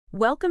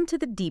Welcome to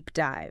the Deep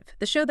Dive,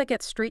 the show that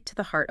gets straight to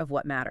the heart of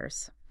what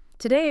matters.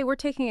 Today, we're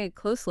taking a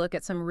close look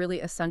at some really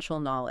essential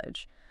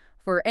knowledge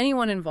for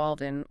anyone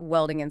involved in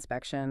welding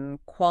inspection,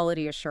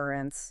 quality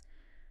assurance,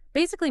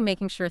 basically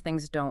making sure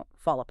things don't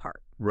fall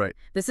apart. Right.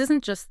 This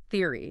isn't just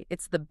theory,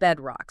 it's the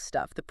bedrock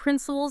stuff, the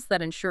principles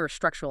that ensure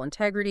structural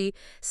integrity,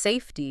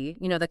 safety,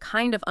 the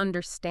kind of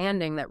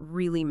understanding that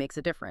really makes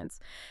a difference.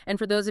 And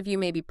for those of you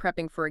maybe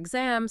prepping for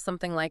exams,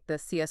 something like the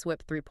CSWIP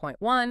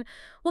 3.1,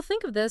 well,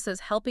 think of this as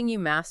helping you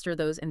master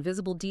those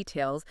invisible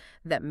details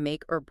that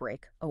make or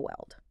break a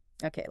weld.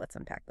 Okay, let's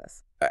unpack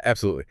this.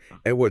 Absolutely.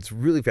 And what's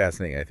really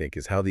fascinating, I think,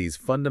 is how these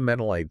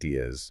fundamental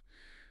ideas,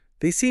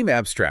 they seem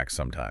abstract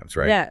sometimes,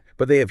 right? Yeah.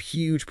 But they have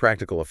huge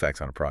practical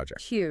effects on a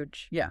project.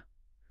 Huge. Yeah.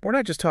 We're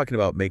not just talking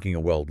about making a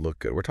weld look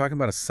good. We're talking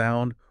about a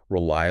sound,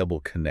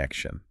 reliable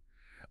connection.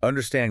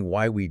 Understanding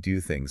why we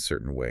do things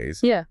certain ways.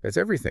 Yeah. That's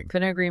everything.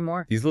 Couldn't agree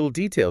more. These little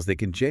details, they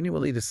can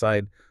genuinely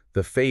decide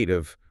the fate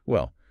of,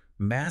 well,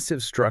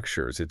 massive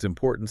structures. It's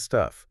important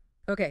stuff.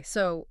 Okay,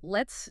 so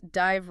let's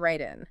dive right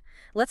in.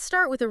 Let's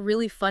start with a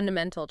really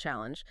fundamental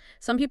challenge.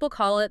 Some people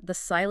call it the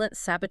silent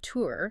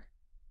saboteur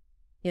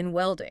in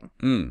welding.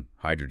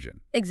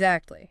 Hydrogen.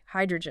 Exactly,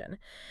 hydrogen.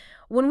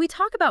 When we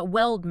talk about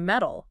weld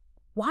metal,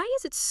 why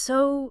is it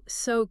so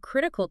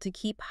critical to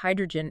keep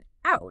hydrogen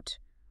out?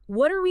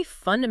 What are we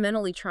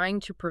fundamentally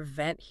trying to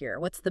prevent here?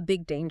 What's the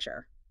big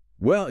danger?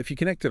 Well, if you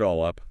connect it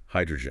all up,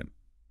 hydrogen,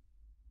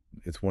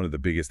 it's one of the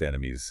biggest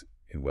enemies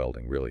in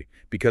welding, really,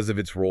 because of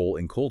its role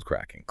in cold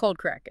cracking. Cold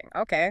cracking,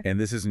 okay. And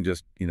this isn't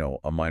just,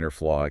 a minor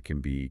flaw. It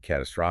can be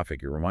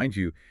catastrophic. It reminds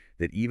you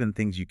that even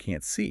things you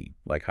can't see,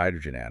 like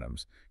hydrogen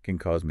atoms, can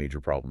cause major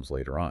problems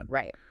later on.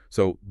 Right.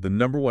 So the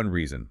number one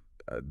reason,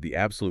 the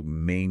absolute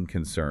main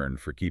concern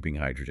for keeping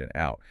hydrogen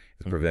out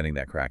is preventing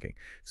that cracking.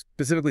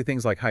 Specifically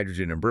things like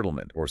hydrogen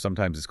embrittlement, or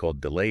sometimes it's called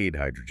delayed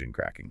hydrogen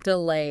cracking.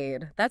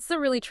 Delayed. That's the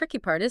really tricky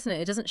part, isn't it?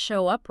 It doesn't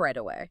show up right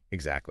away.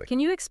 Exactly. Can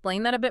you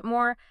explain that a bit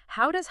more?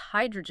 How does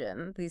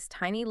hydrogen, these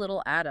tiny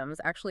little atoms,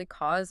 actually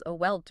cause a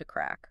weld to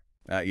crack?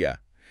 Yeah.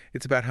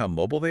 It's about how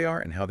mobile they are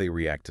and how they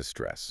react to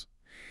stress.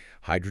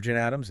 Hydrogen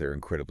atoms, they're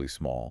incredibly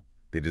small.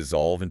 They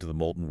dissolve into the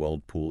molten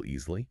weld pool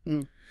easily.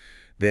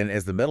 Then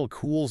as the metal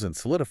cools and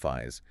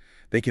solidifies,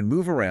 they can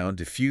move around,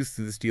 diffuse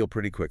through the steel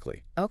pretty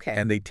quickly. Okay.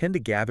 And they tend to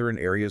gather in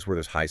areas where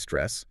there's high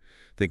stress.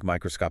 Think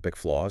microscopic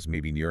flaws,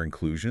 maybe near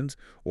inclusions,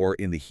 or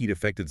in the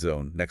heat-affected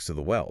zone next to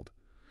the weld.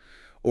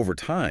 Over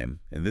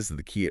time, and this is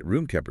the key at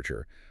room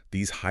temperature,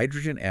 these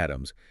hydrogen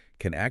atoms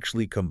can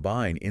actually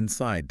combine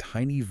inside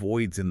tiny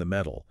voids in the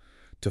metal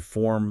to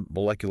form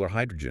molecular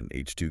hydrogen,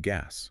 H2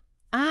 gas.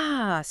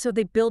 Ah, so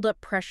they build up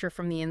pressure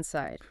from the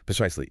inside.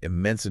 Precisely,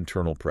 immense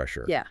internal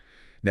pressure. Yeah.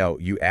 Now,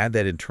 you add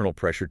that internal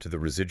pressure to the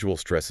residual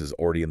stresses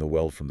already in the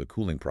weld from the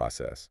cooling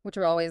process. Which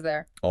are always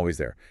there. Always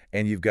there.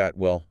 And you've got,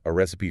 well, a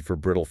recipe for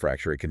brittle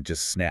fracture. It can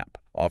just snap,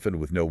 often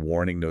with no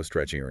warning, no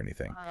stretching or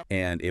anything.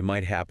 And it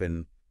might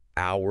happen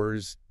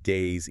hours,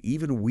 days,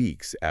 even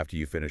weeks after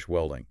you finish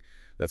welding.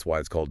 That's why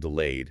it's called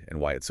delayed and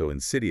why it's so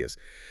insidious.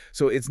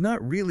 So it's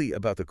not really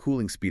about the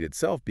cooling speed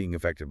itself being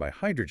affected by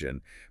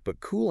hydrogen, but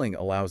cooling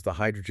allows the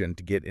hydrogen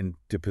to get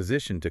into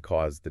position to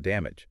cause the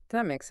damage.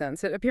 That makes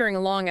sense. It appearing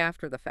long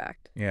after the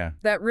fact. Yeah.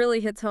 That really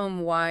hits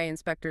home why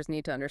inspectors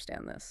need to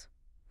understand this.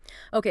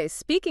 Okay,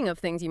 speaking of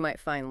things you might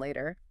find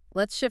later,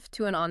 let's shift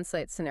to an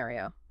on-site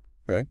scenario.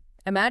 Okay.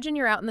 Imagine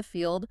you're out in the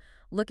field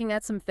looking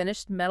at some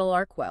finished metal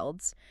arc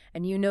welds,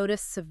 and you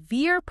notice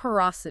severe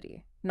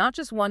porosity. Not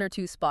just one or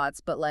two spots,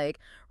 but like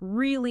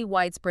really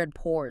widespread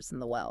pores in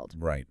the weld.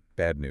 Right.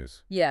 Bad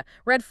news. Yeah,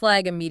 red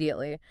flag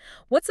immediately.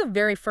 What's the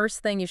very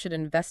first thing you should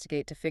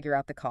investigate to figure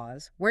out the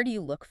cause? Where do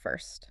you look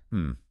first?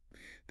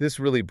 This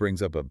really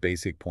brings up a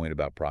basic point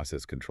about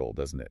process control,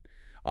 doesn't it?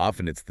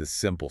 Often it's the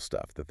simple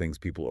stuff, the things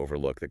people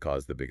overlook that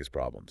cause the biggest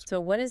problems. So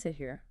what is it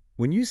here?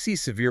 When you see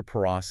severe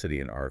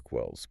porosity in arc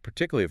welds,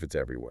 particularly if it's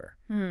everywhere,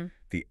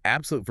 the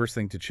absolute first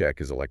thing to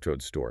check is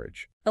electrode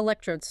storage.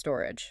 Electrode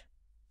storage.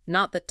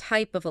 Not the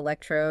type of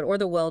electrode or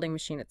the welding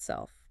machine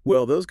itself.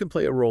 Well, those can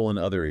play a role in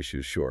other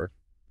issues, sure.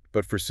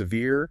 But for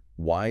severe,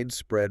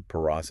 widespread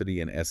porosity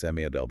in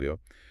SMAW,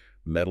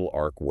 metal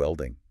arc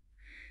welding,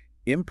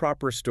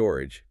 improper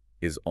storage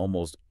is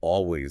almost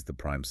always the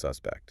prime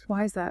suspect.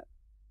 Why is that?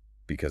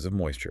 Because of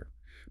moisture.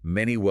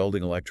 Many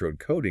welding electrode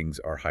coatings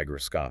are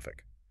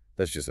hygroscopic.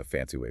 That's just a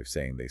fancy way of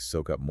saying they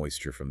soak up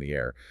moisture from the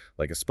air,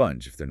 like a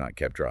sponge if they're not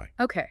kept dry.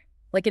 Okay,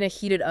 like in a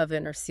heated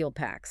oven or sealed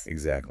packs.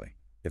 Exactly.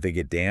 If they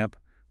get damp,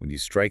 when you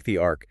strike the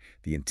arc,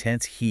 the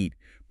intense heat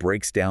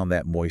breaks down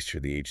that moisture,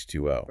 the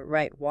H2O.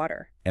 Right,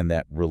 water. And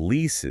that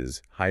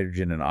releases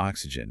hydrogen and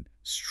oxygen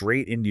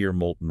straight into your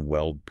molten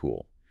weld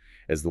pool.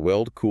 As the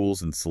weld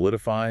cools and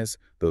solidifies,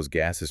 those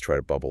gases try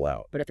to bubble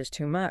out. But if there's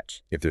too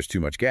much? If there's too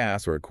much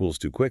gas or it cools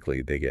too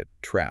quickly, they get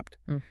trapped.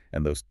 Mm.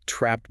 And those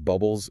trapped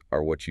bubbles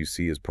are what you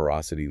see as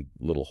porosity,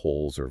 little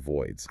holes or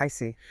voids. I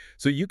see.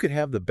 So you could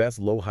have the best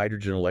low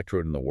hydrogen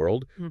electrode in the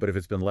world, but if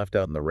it's been left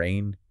out in the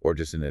rain or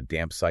just in a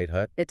damp site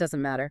hut, It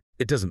doesn't matter.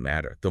 it doesn't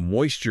matter. The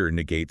moisture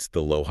negates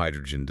the low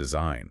hydrogen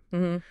design.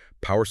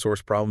 Power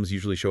source problems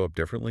usually show up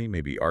differently,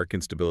 maybe arc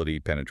instability,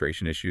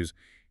 penetration issues,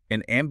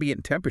 and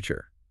ambient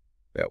temperature.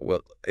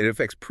 Well, it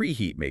affects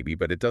preheat maybe,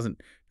 but it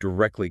doesn't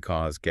directly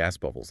cause gas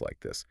bubbles like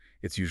this.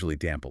 It's usually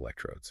damp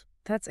electrodes.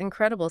 That's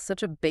incredible.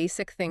 Such a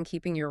basic thing,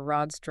 keeping your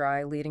rods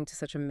dry, leading to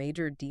such a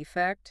major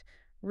defect,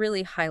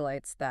 really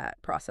highlights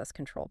that process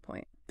control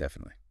point.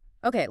 Definitely.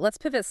 Okay, let's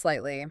pivot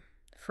slightly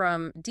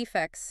from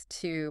defects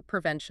to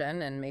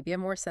prevention and maybe a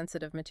more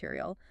sensitive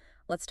material.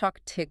 Let's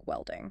talk TIG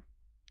welding.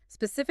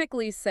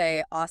 Specifically,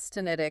 say,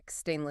 austenitic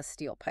stainless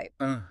steel pipe.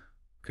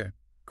 Okay.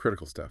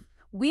 Critical stuff.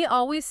 We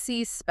always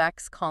see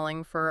specs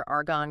calling for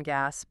argon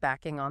gas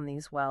backing on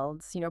these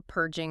welds,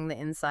 purging the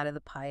inside of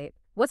the pipe.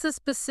 What's the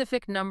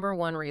specific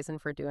 #1 reason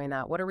for doing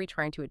that? What are we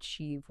trying to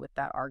achieve with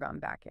that argon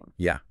backing?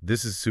 Yeah,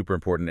 this is super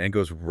important and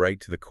goes right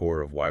to the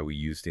core of why we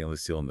use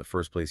stainless steel in the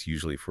first place,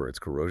 usually for its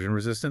corrosion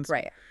resistance.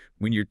 Right.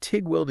 When you're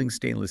TIG welding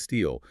stainless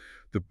steel,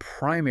 the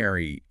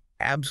primary,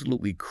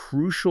 absolutely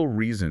crucial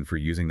reason for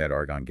using that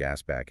argon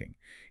gas backing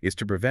is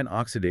to prevent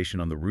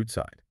oxidation on the root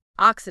side.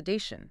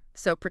 Oxidation.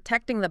 So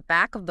protecting the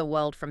back of the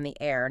weld from the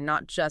air,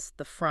 not just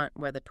the front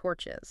where the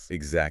torch is.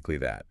 Exactly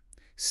that.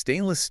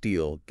 Stainless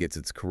steel gets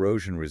its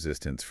corrosion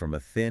resistance from a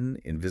thin,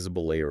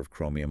 invisible layer of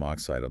chromium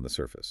oxide on the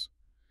surface.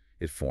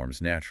 It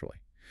forms naturally.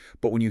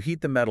 But when you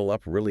heat the metal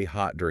up really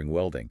hot during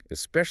welding,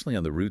 especially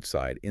on the root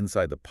side,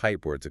 inside the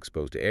pipe where it's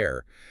exposed to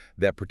air,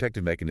 that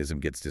protective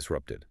mechanism gets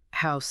disrupted.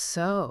 How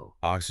so?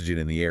 Oxygen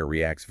in the air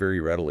reacts very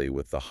readily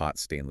with the hot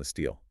stainless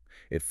steel.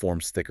 It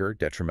forms thicker,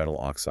 detrimental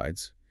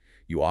oxides.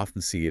 You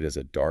often see it as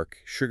a dark,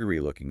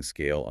 sugary-looking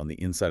scale on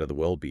the inside of the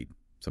weld bead,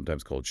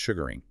 sometimes called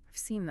sugaring. I've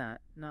seen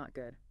that. Not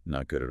good.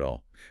 Not good at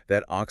all.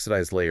 That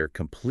oxidized layer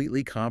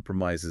completely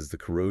compromises the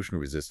corrosion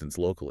resistance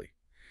locally.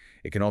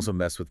 It can also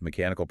mess with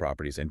mechanical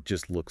properties and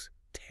just looks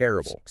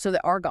terrible. So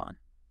the argon.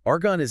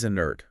 Argon is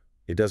inert.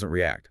 It doesn't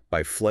react.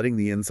 By flooding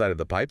the inside of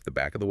the pipe, the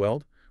back of the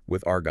weld,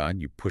 with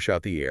argon, you push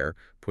out the air,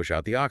 push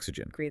out the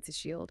oxygen. Creates a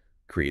shield.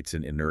 Creates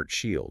an inert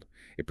shield.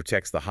 It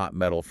protects the hot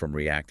metal from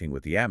reacting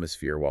with the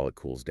atmosphere while it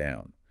cools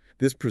down.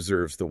 This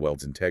preserves the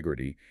weld's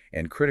integrity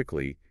and,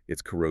 critically,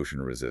 its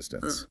corrosion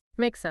resistance.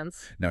 Makes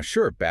sense. Now,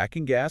 sure,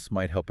 backing gas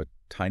might help a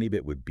tiny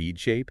bit with bead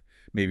shape,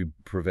 maybe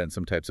prevent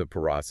some types of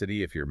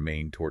porosity if your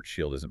main torch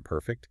shield isn't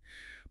perfect,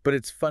 but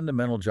its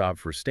fundamental job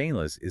for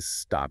stainless is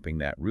stopping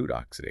that root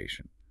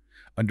oxidation.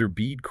 Under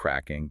bead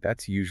cracking,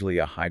 that's usually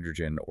a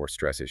hydrogen or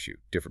stress issue,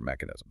 different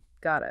mechanism.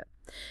 Got it.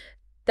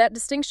 That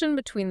distinction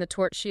between the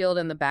torch shield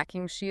and the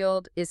backing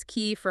shield is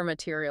key for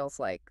materials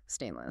like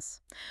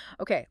stainless.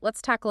 Okay,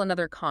 let's tackle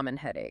another common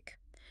headache.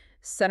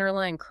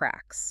 Centerline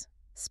cracks,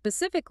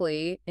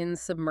 specifically in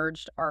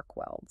submerged arc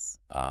welds.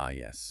 Ah,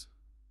 yes.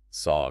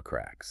 Saw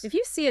cracks. If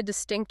you see a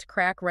distinct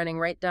crack running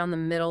right down the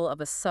middle of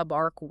a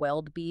subarc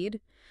weld bead,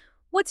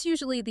 what's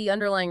usually the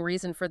underlying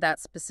reason for that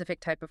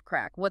specific type of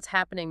crack? What's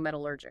happening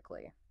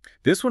metallurgically?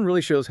 This one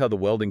really shows how the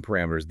welding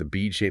parameters, the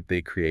bead shape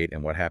they create,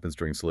 and what happens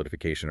during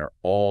solidification are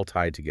all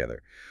tied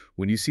together.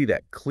 When you see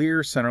that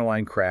clear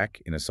centerline crack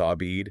in a saw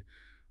bead,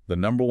 the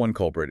 #1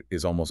 culprit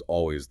is almost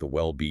always the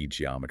weld bead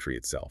geometry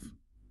itself.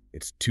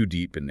 It's too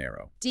deep and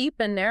narrow. Deep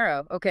and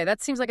narrow. Okay, that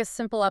seems like a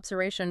simple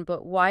observation,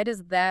 but why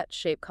does that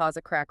shape cause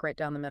a crack right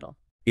down the middle?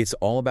 It's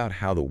all about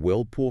how the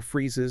weld pool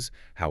freezes,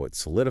 how it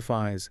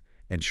solidifies,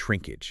 and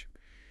shrinkage.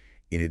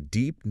 In a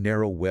deep,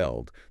 narrow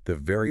weld, the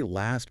very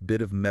last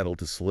bit of metal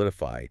to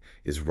solidify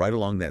is right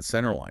along that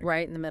center line.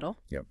 Right in the middle.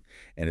 Yep.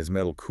 And as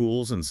metal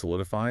cools and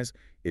solidifies,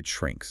 it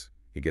shrinks.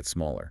 It gets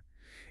smaller.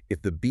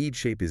 If the bead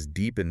shape is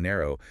deep and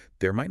narrow,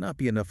 there might not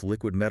be enough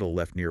liquid metal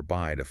left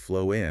nearby to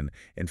flow in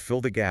and fill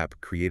the gap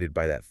created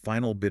by that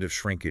final bit of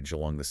shrinkage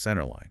along the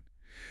center line.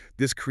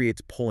 This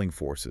creates pulling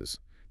forces,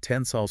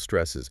 tensile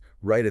stresses,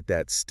 right at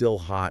that still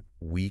hot,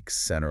 weak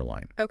center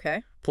line.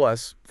 Okay.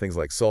 Plus, things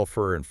like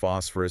sulfur and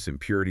phosphorus,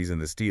 impurities in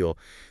the steel,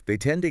 they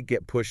tend to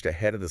get pushed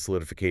ahead of the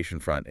solidification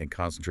front and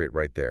concentrate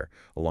right there,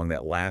 along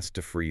that last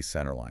to freeze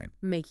center line.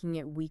 Making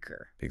it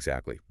weaker.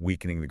 Exactly,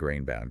 weakening the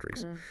grain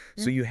boundaries.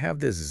 So you have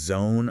this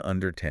zone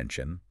under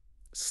tension,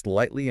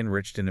 slightly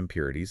enriched in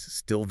impurities,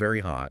 still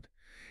very hot,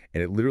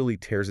 and it literally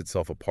tears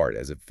itself apart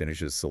as it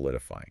finishes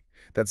solidifying.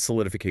 That's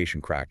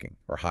solidification cracking,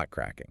 or hot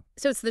cracking.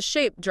 So it's the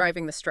shape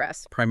driving the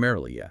stress.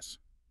 Primarily, yes.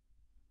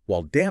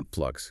 While damp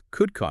flux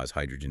could cause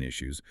hydrogen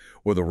issues,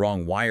 or the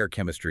wrong wire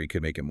chemistry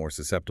could make it more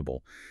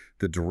susceptible,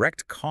 the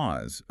direct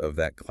cause of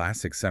that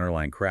classic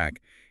centerline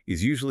crack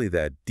is usually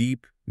that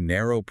deep,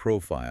 narrow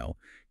profile,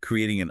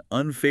 creating an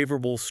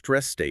unfavorable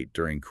stress state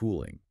during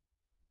cooling.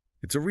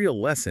 It's a real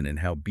lesson in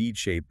how bead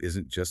shape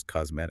isn't just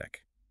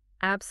cosmetic.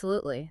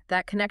 Absolutely.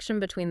 That connection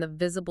between the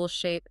visible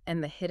shape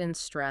and the hidden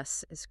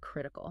stress is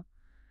critical.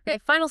 Okay,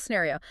 final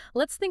scenario.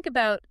 Let's think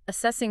about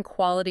assessing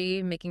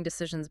quality, making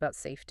decisions about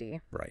safety.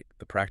 Right,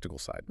 the practical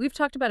side. We've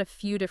talked about a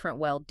few different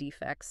weld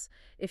defects.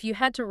 If you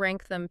had to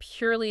rank them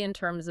purely in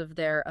terms of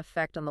their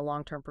effect on the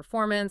long-term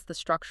performance, the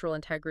structural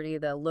integrity,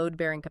 the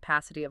load-bearing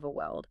capacity of a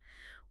weld,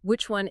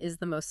 which one is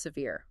the most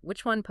severe?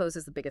 Which one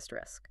poses the biggest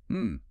risk?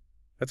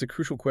 That's a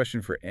crucial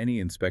question for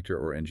any inspector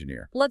or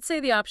engineer. Let's say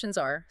the options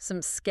are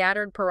some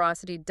scattered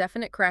porosity,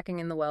 definite cracking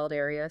in the weld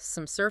area,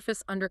 some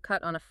surface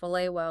undercut on a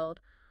fillet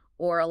weld,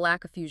 or a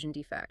lack of fusion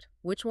defect.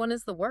 Which one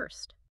is the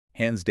worst?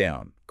 Hands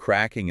down,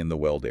 cracking in the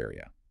weld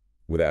area,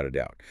 without a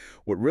doubt.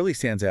 What really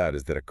stands out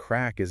is that a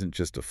crack isn't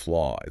just a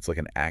flaw, it's like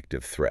an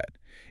active threat.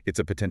 It's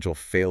a potential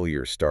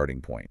failure starting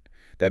point.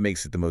 That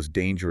makes it the most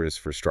dangerous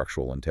for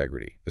structural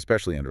integrity,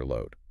 especially under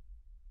load.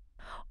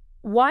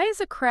 Why is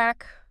a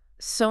crack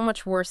so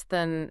much worse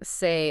than,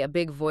 say, a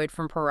big void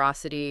from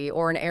porosity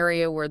or an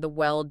area where the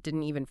weld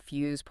didn't even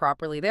fuse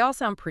properly? They all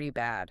sound pretty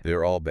bad.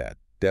 They're all bad,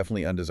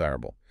 definitely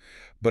undesirable.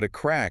 But a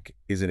crack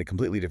is in a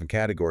completely different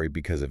category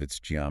because of its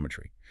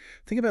geometry.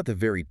 Think about the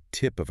very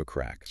tip of a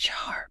crack.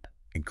 Sharp.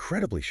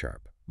 Incredibly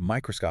sharp,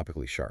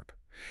 microscopically sharp.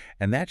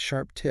 And that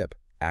sharp tip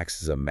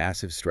acts as a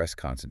massive stress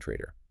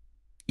concentrator.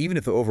 Even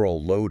if the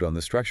overall load on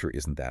the structure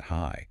isn't that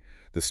high,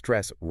 the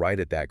stress right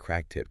at that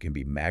crack tip can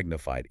be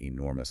magnified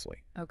enormously.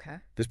 Okay.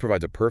 This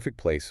provides a perfect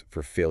place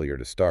for failure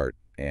to start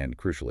and,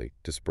 crucially,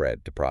 to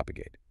spread, to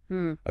propagate.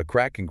 A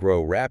crack can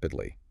grow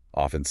rapidly,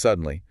 often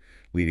suddenly,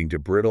 leading to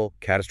brittle,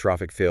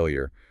 catastrophic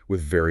failure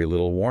with very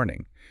little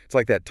warning. It's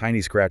like that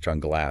tiny scratch on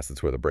glass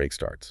that's where the break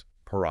starts.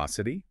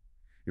 Porosity?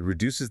 It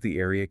reduces the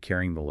area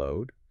carrying the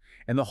load,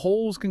 and the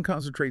holes can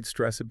concentrate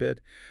stress a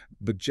bit,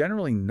 but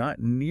generally not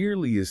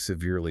nearly as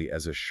severely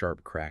as a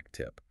sharp crack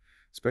tip,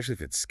 especially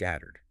if it's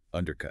scattered,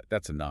 undercut.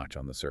 That's a notch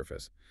on the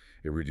surface.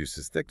 It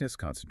reduces thickness,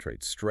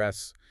 concentrates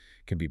stress,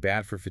 can be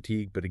bad for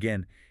fatigue, but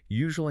again,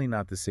 usually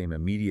not the same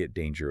immediate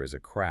danger as a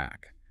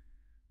crack.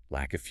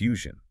 Lack of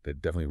fusion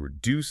that definitely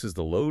reduces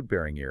the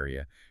load-bearing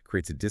area,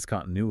 creates a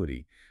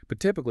discontinuity,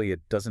 but typically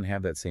it doesn't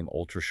have that same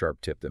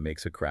ultra-sharp tip that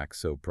makes a crack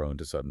so prone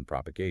to sudden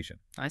propagation.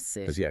 I see.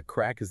 Because, yeah,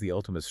 crack is the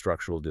ultimate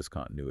structural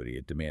discontinuity.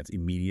 It demands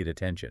immediate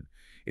attention.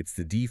 It's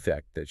the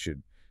defect that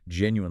should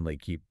genuinely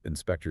keep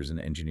inspectors and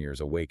engineers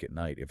awake at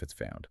night if it's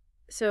found.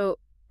 So,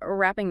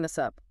 wrapping this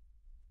up,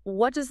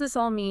 what does this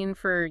all mean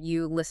for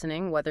you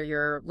listening, whether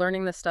you're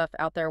learning this stuff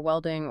out there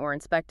welding or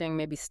inspecting,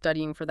 maybe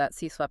studying for that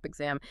CSWIP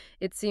exam?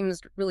 It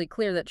seems really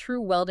clear that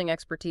true welding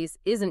expertise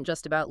isn't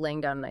just about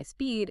laying down a nice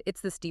bead. It's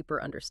this deeper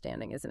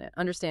understanding, isn't it?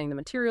 Understanding the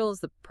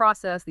materials, the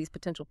process, these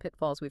potential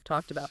pitfalls we've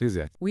talked about.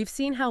 Exactly. We've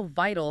seen how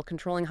vital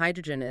controlling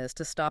hydrogen is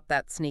to stop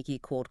that sneaky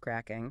cold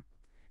cracking,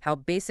 how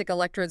basic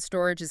electrode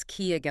storage is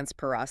key against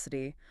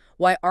porosity,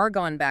 why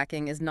argon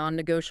backing is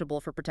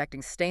non-negotiable for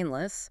protecting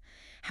stainless,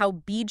 how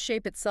bead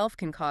shape itself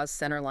can cause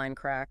centerline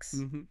cracks,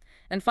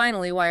 and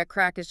finally, why a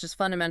crack is just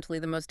fundamentally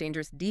the most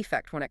dangerous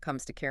defect when it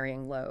comes to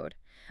carrying load.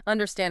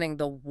 Understanding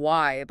the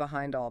why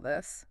behind all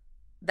this,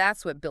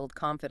 that's what builds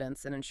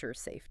confidence and ensures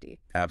safety.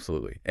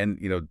 Absolutely. And,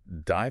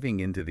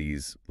 diving into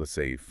these, let's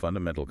say,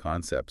 fundamental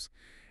concepts,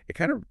 it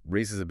kind of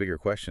raises a bigger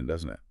question,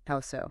 doesn't it? How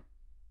so?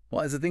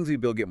 Well, as the things we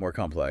build get more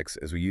complex,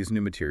 as we use new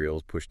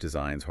materials, push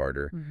designs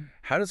harder,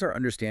 how does our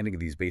understanding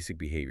of these basic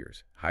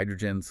behaviors,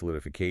 hydrogen,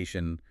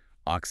 solidification,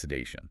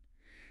 oxidation,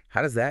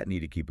 how does that need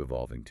to keep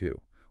evolving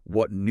too?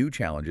 What new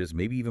challenges,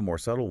 maybe even more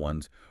subtle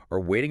ones, are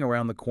waiting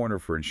around the corner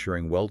for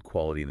ensuring weld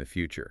quality in the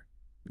future?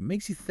 It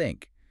makes you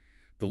think.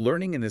 The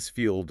learning in this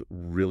field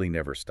really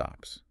never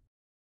stops.